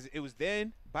 Green Bay, because it was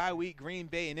then bye week, Green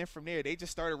Bay, and then from there, they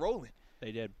just started rolling.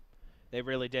 They did. They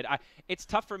really did. It's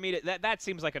tough for me to – that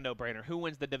seems like a no-brainer. Who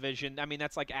wins the division? I mean,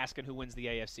 that's like asking who wins the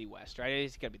AFC West, right?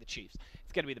 It's got to be the Chiefs.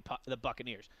 It's got to be the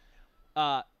Buccaneers.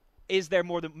 Is there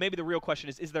more than – maybe the real question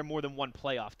is there more than one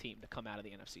playoff team to come out of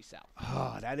the NFC South?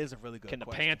 Oh, that is a really good question. Can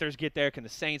the Panthers get there? Can the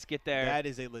Saints get there? That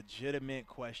is a legitimate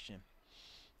question.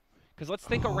 Because let's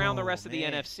think around the rest of the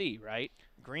NFC, right?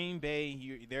 Green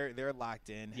Bay, they're locked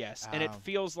in. Yes, and it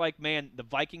feels like, man, the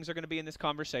Vikings are going to be in this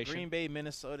conversation. Green Bay,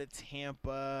 Minnesota,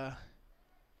 Tampa.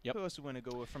 Yep. Who else do we want to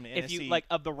go with from the NFC? If you like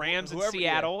of the Rams and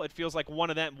Seattle, it feels like one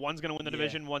of them. One's going to win the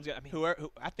division. One's going. I mean,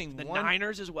 I think the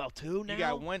Niners as well too. Now you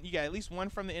got one. You got at least one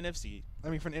from the NFC. I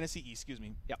mean, from the NFC East. Excuse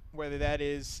me. Yep. Whether that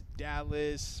is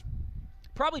Dallas.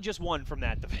 Probably just one from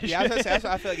that division. Yeah, that's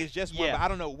what I feel like it's just one. Yeah. But I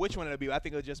don't know which one it'll be. I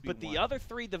think it'll just be. But the other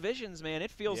three divisions, man, it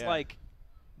feels like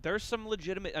there's some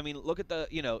legitimate. I mean, look at the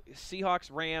Seahawks,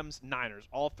 Rams, Niners,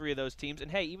 all three of those teams, and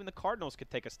hey, even the Cardinals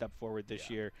could take a step forward this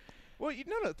year. Well,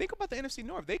 no. Think about the NFC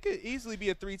North. They could easily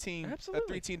be a three-team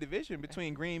division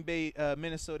between Green Bay,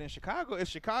 Minnesota, and Chicago.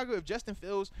 If Justin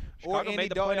Fields or Andy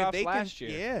made the Dalton, playoffs if they last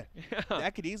year.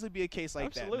 That could easily be a case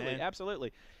like that, man.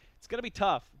 Absolutely. It's going to be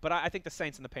tough, but I think the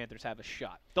Saints and the Panthers have a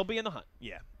shot. They'll be in the hunt.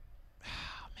 Yeah.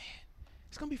 Oh, man.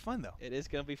 It's going to be fun, though. It is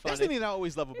going to be fun. That's the thing I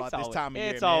always love about this time of year,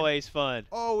 man. It's always fun.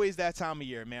 Always that time of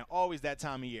year, man. Always that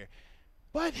time of year.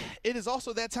 But it is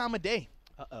also that time of day.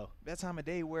 Uh-oh. That time of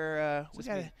day where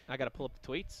I got to pull up the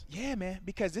tweets? Yeah, man,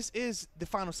 because this is the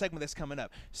final segment that's coming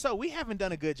up. So we haven't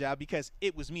done a good job because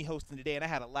it was me hosting today, and I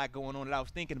had a lot going on that I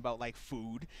was thinking about, like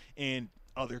food and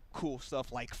other cool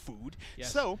stuff like food.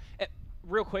 Yes. So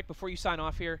real quick, before you sign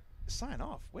off here. Sign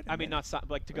off? Wait a minute. I mean, not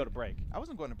like to go to break. I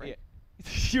wasn't going to break.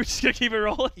 Yeah. You were just going to keep it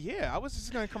rolling? Yeah, I was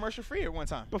just going commercial free at one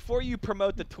time. Before you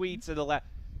promote the tweets of the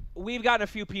we've gotten a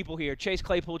few people here. Chase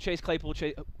Claypool.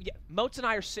 Yeah, Moats and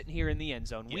I are sitting here in the end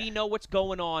zone. Yeah. We know what's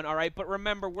going on, all right? But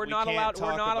remember, we're not allowed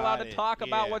to talk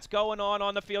about what's going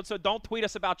on the field, so don't tweet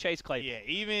us about Chase Claypool. Yeah,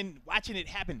 even watching it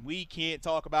happen, we can't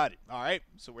talk about it, all right?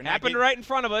 So we're not happened right in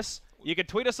front of us. You can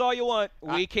tweet us all you want.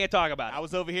 We can't talk about it. I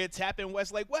was over here tapping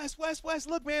Wes like, Wes,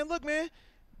 look, man.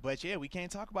 But, yeah, we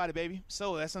can't talk about it, baby.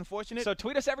 So that's unfortunate. So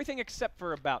tweet us everything except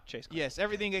for about Chase Claypool. Yes,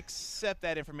 everything except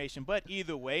that information. But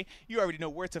either way, you already know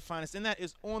where to find us, and that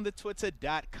is on the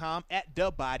Twitter.com at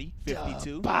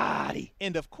TheBody52. Body.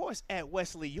 And, of course, at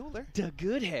Wesley Euler. The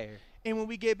good hair. And when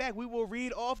we get back, we will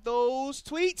read off those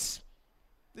tweets.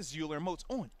 This is Euler and Moats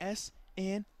on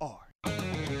SNR.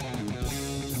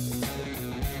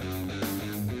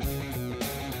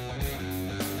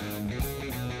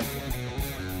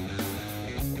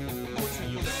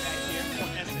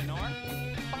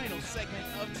 Segment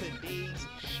of today's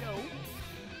show.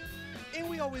 And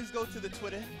we always go to the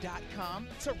Twitter.com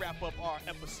to wrap up our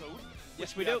episode.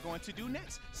 Yes, which we do. are going to do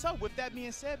next. So with that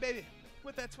being said, baby,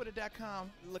 what that Twitter.com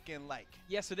looking like?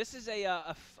 Yeah, so this is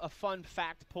a fun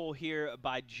fact poll here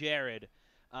by Jared.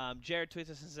 Jared tweets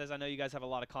us and says, I know you guys have a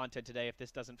lot of content today. If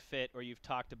this doesn't fit or you've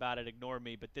talked about it, ignore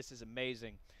me, but this is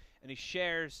amazing. And he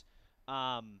shares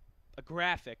a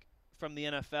graphic from the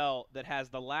NFL that has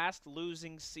the last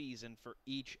losing season for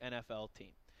each NFL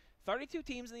team. 32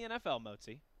 teams in the NFL,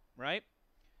 Mozi, right?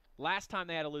 Last time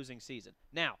they had a losing season.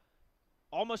 Now,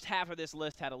 almost half of this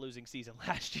list had a losing season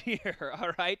last year,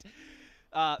 all right?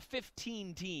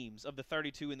 15 teams of the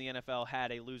 32 in the NFL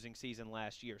had a losing season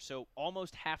last year. So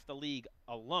almost half the league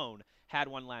alone had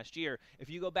one last year. If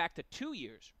you go back to 2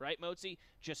 years, right, Mozi?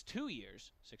 Just 2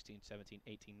 years, 16, 17,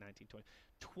 18, 19, 20.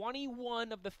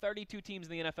 21 of the 32 teams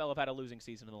in the NFL have had a losing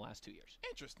season in the last 2 years.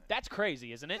 Interesting. That's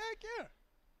crazy, isn't it? Heck yeah.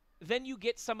 Then you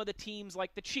get some of the teams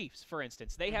like the Chiefs, for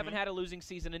instance. They haven't had a losing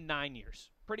season in 9 years.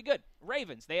 Pretty good.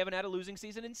 Ravens, they haven't had a losing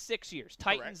season in 6 years.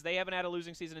 Titans, Correct. They haven't had a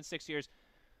losing season in 6 years.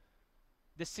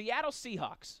 The Seattle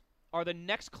Seahawks are the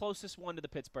next closest one to the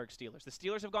Pittsburgh Steelers. The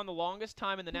Steelers have gone the longest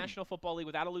time in the National Football League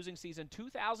without a losing season.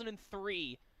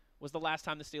 2003 was the last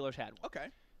time the Steelers had one. Okay.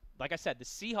 Like I said, the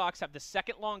Seahawks have the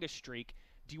second longest streak.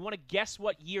 Do you want to guess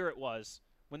what year it was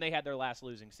when they had their last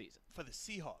losing season? For the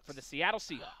Seahawks. For the Seattle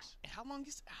Seahawks. How long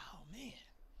is – oh, man.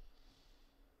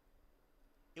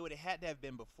 It would have had to have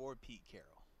been before Pete Carroll.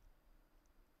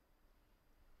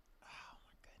 Oh,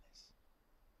 my goodness.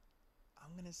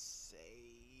 I'm going to say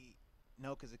 –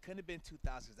 no, because it couldn't have been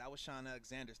 2000 because that was Sean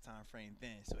Alexander's time frame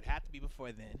then. So it had to be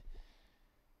before then.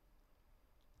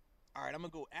 All right, I'm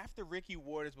going to go after Ricky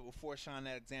Waters but before Sean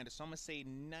Alexander. So I'm going to say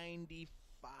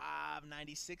 95,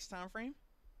 96 time frame.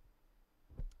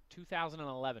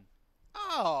 2011.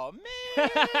 Oh, man.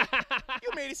 You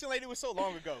made it seem like it was so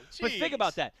long ago. Jeez. But think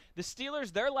about that. The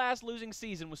Steelers, their last losing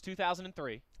season was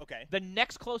 2003. Okay. The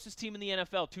next closest team in the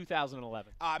NFL,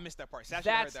 2011. Oh, I missed that part. I heard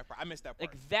that part. I missed that part.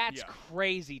 Like, that's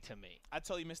crazy to me. I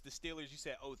told you missed the Steelers. You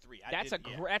said 03.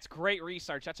 That's great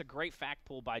research. That's a great fact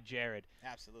pull by Jared.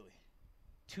 Absolutely.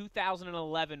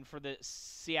 2011 for the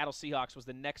Seattle Seahawks was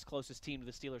the next closest team to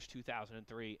the Steelers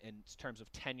 2003 in terms of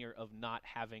tenure of not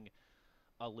having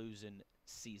a losing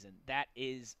season. That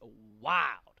is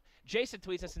wild. Jason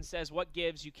tweets us and says, what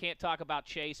gives? You can't talk about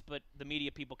Chase, but the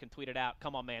media people can tweet it out.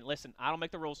 Come on, man. Listen, I don't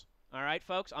make the rules. All right,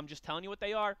 folks? I'm just telling you what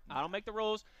they are. I don't make the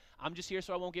rules. I'm just here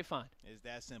so I won't get fined. It's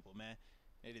that simple, man.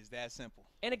 It is that simple.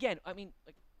 And again, I mean,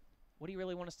 like, what do you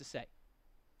really want us to say?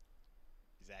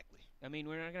 Exactly. I mean,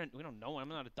 we don't know. I'm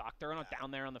not a doctor. I'm not down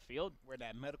there on the field. We're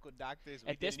not medical doctors.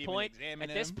 At this point,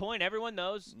 everyone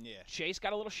knows Chase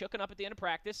got a little shooken up at the end of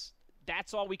practice.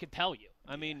 That's all we can tell you.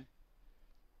 I mean,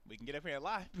 we can get up here and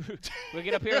lie. We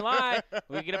get up here and lie.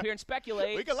 We get up here and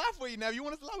speculate. We can lie for you now. If you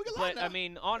want us to lie, we can lie now. But I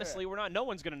mean, honestly, no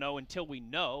one's going to know until we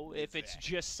know if it's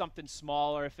just something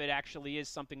small or if it actually is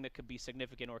something that could be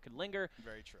significant or could linger.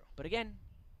 Very true. But again,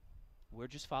 we're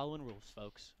just following rules,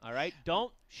 folks. All right?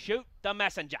 Don't shoot the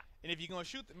messenger. And if you're going to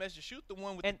shoot the messenger, shoot the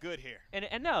one with the good hair.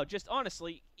 And no, just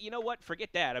honestly, you know what? Forget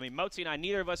that. I mean, Mozi and I,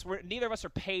 neither of us are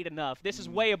paid enough. This is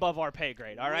way above our pay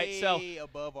grade, all right? Way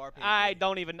above our pay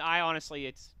grade. Honestly,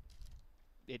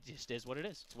 it just is what it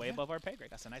is. It's way above our pay grade.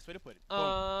 That's a nice way to put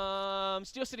it.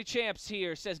 Steel City Champs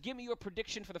here says, give me your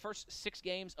prediction for the first 6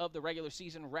 games of the regular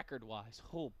season record-wise.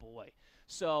 Oh, boy.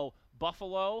 So,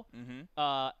 Buffalo,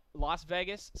 Las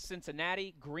Vegas,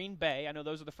 Cincinnati, Green Bay. I know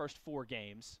those are the first 4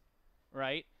 games,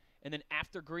 right? And then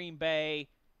after Green Bay,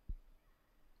 I'm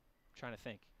trying to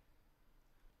think.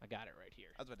 I got it right here.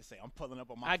 I was about to say, I'm pulling up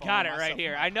on my phone. I got it right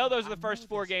here. I know those are the first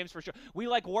 4 games for sure. We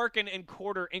like working in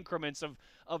quarter increments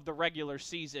of the regular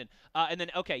season. And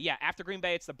then, after Green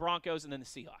Bay, it's the Broncos and then the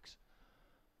Seahawks.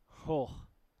 Oh.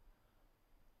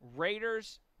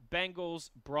 Raiders, Bengals,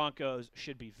 Broncos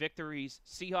should be victories.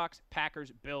 Seahawks,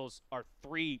 Packers, Bills are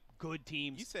 3 good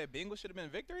teams. You said Bengals should have been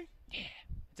victory? Yeah.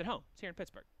 It's at home. It's here in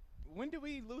Pittsburgh. When did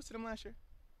we lose to them last year?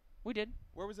 We did.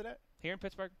 Where was it at? Here in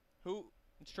Pittsburgh. Who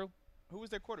It's true. was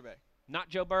their quarterback? Not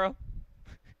Joe Burrow.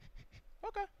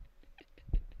 Okay.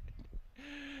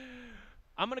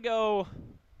 I'm going to go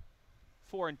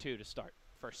 4-2 to start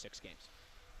first 6 games.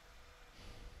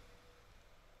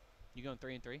 You going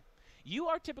 3-3? You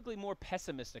are typically more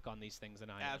pessimistic on these things than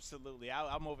I am. Absolutely.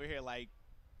 I'm over here like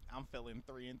I'm feeling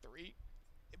 3-3,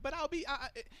 but I'll be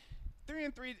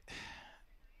 3-3.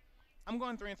 I'm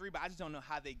going 3-3, but I just don't know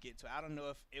how they get to it. I don't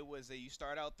know if it was you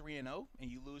start out 3-0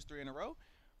 and you lose 3 in a row,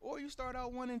 or you start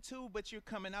out 1-2, but you're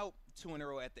coming out 2 in a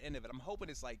row at the end of it. I'm hoping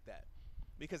it's like that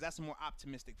because that's a more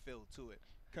optimistic feel to it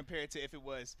compared to if it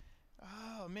was,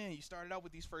 oh man, you started out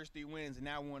with these first 3 wins and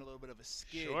now we're on a little bit of a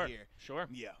skid here. Sure.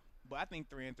 Yeah. But I think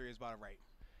 3-3 is about right.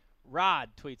 Rod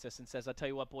tweets us and says, I'll tell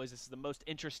you what, boys, this is the most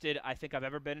interested I think I've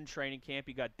ever been in training camp.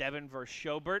 You got Devin versus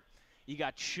Schobert. You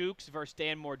got Chooks versus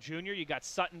Dan Moore Jr. You got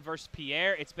Sutton versus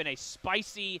Pierre. It's been a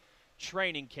spicy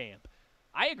training camp.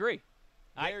 I agree.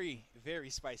 Very, very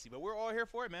spicy. But we're all here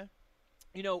for it, man.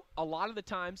 You know, a lot of the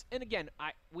times, and again,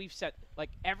 we've said,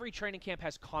 like, every training camp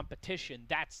has competition.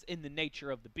 That's in the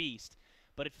nature of the beast.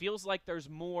 But it feels like there's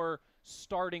more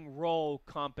starting role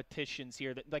competitions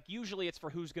here. That, like, usually it's for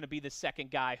who's going to be the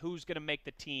second guy, who's going to make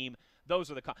the team.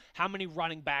 Those are the how many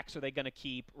running backs are they going to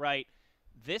keep, right?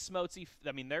 This Motzi,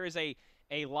 I mean, there is a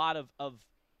lot of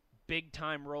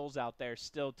big-time roles out there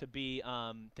still to be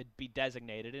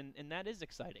designated, and that is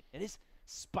exciting. It is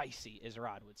spicy, as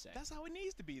Rod would say. That's how it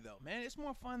needs to be, though, man. It's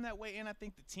more fun that way, and I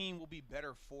think the team will be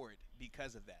better for it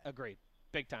because of that. Agreed.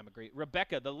 Big time agreed.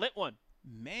 Rebecca, the lit one.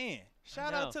 Man,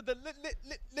 shout out to the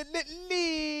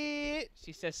lit.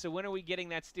 She says, so when are we getting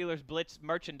that Steelers Blitz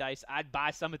merchandise? I'd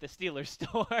buy some at the Steelers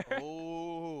store.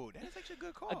 Oh, that is actually a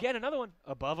good call. Again, another one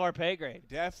above our pay grade.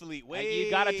 Definitely.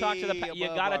 You got to talk to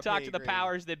the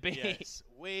powers that be. Yes,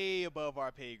 way above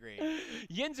our pay grade.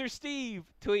 Yinzer Steve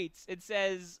tweets and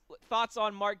says, thoughts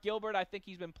on Mark Gilbert? I think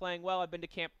he's been playing well. I've been to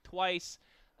camp twice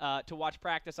to watch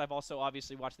practice. I've also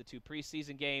obviously watched the 2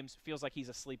 preseason games. Feels like he's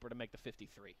a sleeper to make the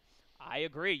 53. I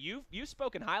agree. You've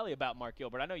spoken highly about Mark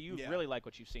Gilbert. I know you really like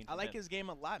what you've seen from him. I like his game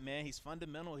a lot, man. He's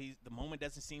fundamental. The moment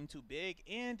doesn't seem too big.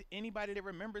 And anybody that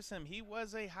remembers him, he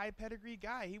was a high pedigree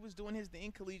guy. He was doing his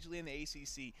thing collegiately in the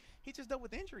ACC. He just dealt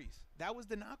with injuries. That was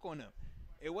the knock on him.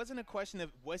 It wasn't a question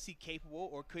of was he capable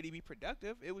or could he be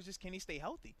productive. It was just can he stay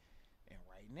healthy. And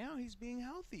right now he's being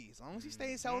healthy. As long as he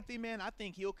stays healthy, man, I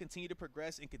think he'll continue to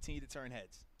progress and continue to turn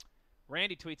heads.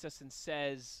 Randy tweets us and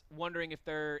says, wondering if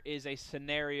there is a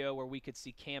scenario where we could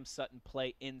see Cam Sutton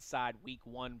play inside week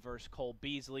 1 versus Cole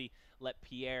Beasley, let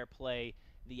Pierre play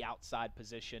the outside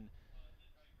position.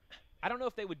 I don't know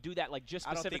if they would do that, like, just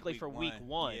specifically for week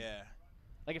 1. Yeah.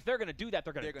 Like, if they're going to do that,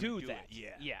 they're going to do that.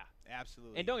 Yeah.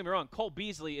 Absolutely. And don't get me wrong, Cole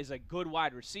Beasley is a good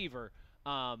wide receiver,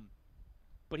 but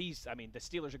the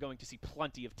Steelers are going to see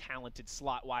plenty of talented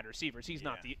slot wide receivers. He's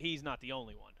not the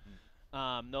only one.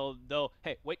 They'll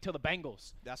wait till the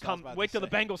Bengals come. Wait till the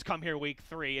Bengals come here week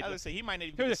 3. I was say he might not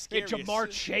even be the scariest. Jamar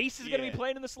Chase is going to be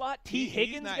playing in the slot.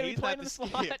 Higgins is going to be playing in the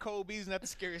slot. Yeah, Cole Beasley's not the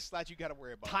scariest slot you got to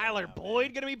worry about. Tyler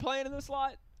Boyd going to be playing in the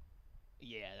slot.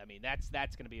 Yeah, I mean that's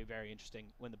going to be very interesting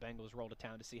when the Bengals roll to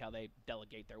town to see how they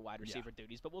delegate their wide receiver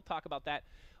duties. But we'll talk about that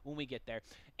when we get there.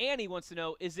 Annie wants to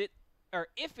know if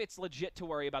it's legit to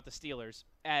worry about the Steelers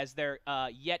as their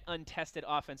yet untested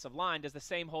offensive line. Does the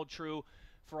same hold true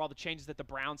for all the changes that the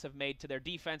Browns have made to their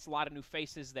defense? A lot of new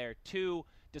faces there, too.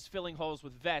 Does filling holes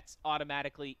with vets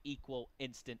automatically equal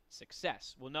instant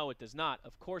success? Well, no, it does not.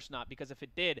 Of course not, because if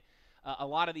it did, a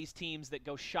lot of these teams that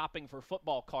go shopping for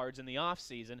football cards in the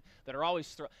offseason that are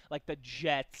always like the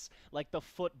Jets, like the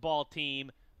football team,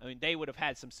 I mean, they would have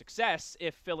had some success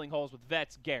if filling holes with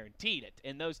vets guaranteed it.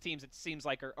 And those teams, it seems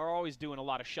like, are always doing a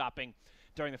lot of shopping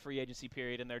during the free agency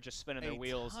period, and they're just spinning their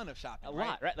wheels. A ton of shopping,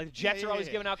 lot, right? Like the Jets are always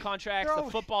giving out contracts. The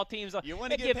football teams,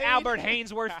 they give Albert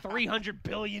Haynesworth $300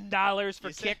 billion for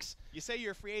kicks. You say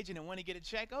you're a free agent and want to get a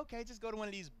check? Okay, just go to one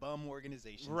of these bum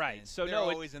organizations. Right. Then. So they're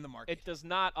always in the market. It does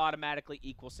not automatically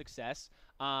equal success.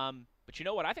 But you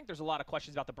know what? I think there's a lot of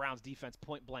questions about the Browns' defense,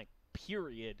 point blank,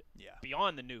 period,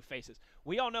 beyond the new faces.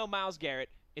 We all know Myles Garrett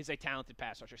is a talented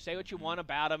pass rusher. Say what you want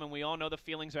about him, and we all know the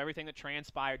feelings of everything that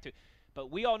transpired to. But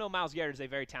we all know Myles Garrett is a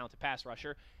very talented pass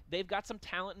rusher. They've got some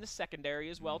talent in the secondary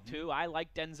as well, too. I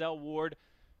like Denzel Ward.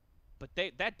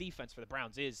 But that defense for the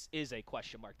Browns is a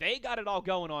question mark. They got it all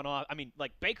going on. I mean,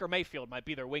 like Baker Mayfield might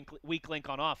be their weak link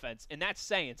on offense, and that's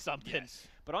saying something. Yes.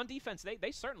 But on defense,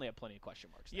 they certainly have plenty of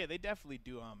question marks there. Yeah, they definitely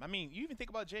do. I mean, you even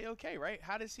think about JOK, right?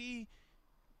 How does he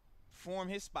form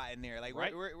his spot in there? Like,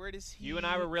 Right. where does he? You and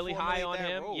I were really high on formulate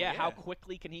that him. role? Yeah, how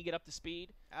quickly can he get up to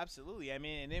speed? Absolutely. I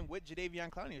mean, and then what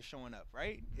Jadeveon Clowney is showing up,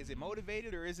 right? Is it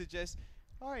motivated or is it just,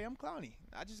 all right, I'm Clowney.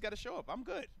 I just got to show up. I'm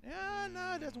good. Yeah,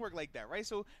 no, it doesn't work like that, right?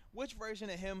 So which version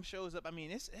of him shows up? I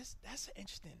mean, that's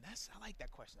interesting. I like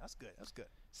that question. That's good. That's good.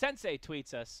 Sensei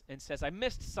tweets us and says, I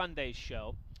missed Sunday's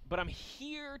show, but I'm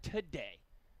here today.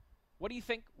 What do you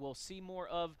think we'll see more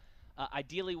of,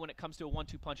 ideally, when it comes to a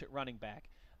 1-2 punch at running back?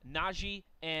 Najee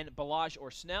and Ballage or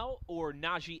Snell, or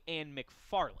Najee and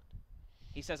McFarland?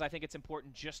 He says, I think it's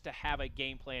important just to have a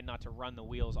game plan, not to run the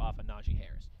wheels off of Najee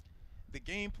Harris. The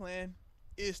game plan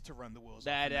is to run the wheels.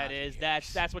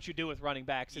 That's what you do with running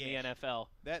backs in Yeah. the NFL.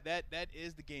 That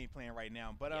is the game plan right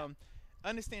now. But Yeah.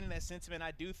 Understanding that sentiment,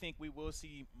 I do think we will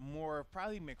see more of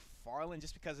probably McFarland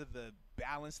just because of the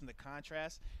balance and the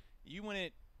contrast.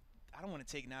 I don't want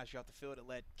to take Najee off the field and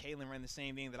let Kalen run the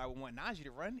same thing that I would want Najee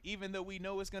to run, even though we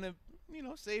know it's going to,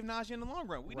 save Najee in the long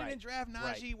run. We Right. didn't draft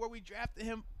Najee where we drafted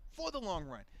him for the long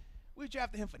run. We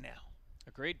drafted him for now.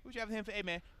 Agreed. We drafted him for, hey,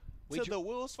 man, We till the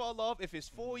wheels fall off. If it's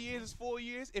 4 years, it's 4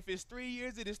 years. If it's 3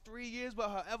 years, it is 3 years. But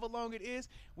however long it is,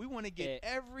 we want to get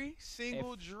every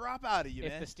single drop out of you,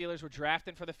 If man. the Steelers were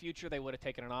drafting for the future, they would have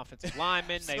taken an offensive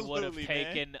lineman. They would have Absolutely,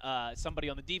 taken somebody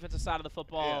on the defensive side of the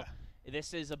football.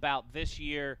 This is about this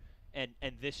year and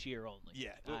this year only.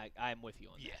 Yeah. I'm with you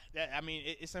on that. I mean,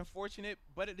 it's unfortunate,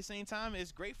 but at the same time,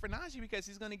 it's great for Najee because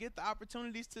he's going to get the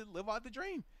opportunities to live out the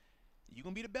dream. You're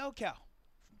going to be the bell cow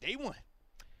from day one.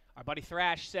 Our buddy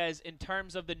Thrash says, in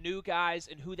terms of the new guys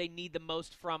and who they need the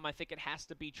most from, I think it has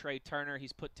to be Trey Turner.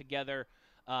 He's put together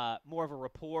more of a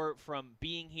rapport from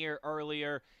being here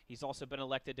earlier. He's also been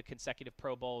elected to consecutive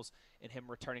Pro Bowls, and him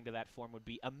returning to that form would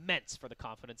be immense for the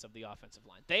confidence of the offensive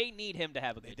line. They need him to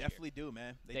have a good year. They definitely do,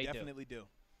 man. They definitely do.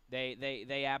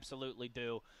 They absolutely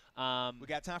do. We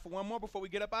got time for one more before we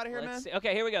get up out of here, man? See.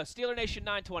 Okay, here we go. Steeler Nation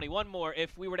 920. One more.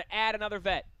 If we were to add another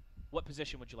vet, what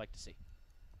position would you like to see?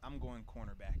 I'm going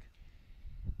cornerback.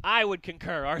 I would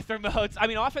concur, Arthur Motes. I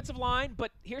mean, offensive line,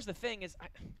 but here's the thing is, I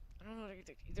don't know,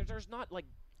 there's not, like,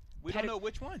 we don't know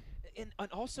which one. And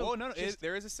also, no,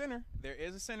 there is a center. There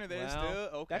is a center. There's well,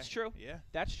 still, okay. That's true. Yeah.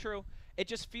 That's true. It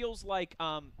just feels like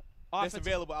that's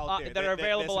available out there. That are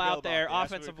available out there.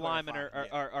 That's Offensive linemen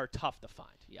are tough to find.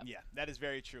 Yep. Yeah, that is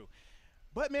very true.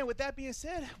 But, man, with that being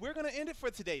said, we're going to end it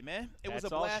for today, man. It was a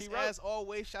That's all blast she wrote. as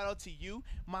always. Shout out to you,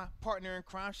 my partner in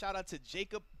crime. Shout out to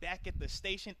Jacob back at the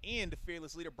station and the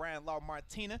fearless leader, Brian Law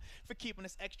Martina, for keeping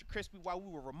us extra crispy while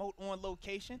we were remote on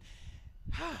location.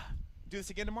 Do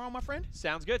this again tomorrow, my friend?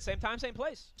 Sounds good. Same time, same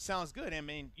place. Sounds good. I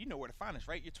mean, you know where to find us,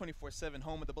 right? You're 24/7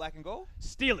 home of the black and gold.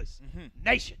 Steelers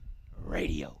Nation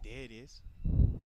Radio. There it is.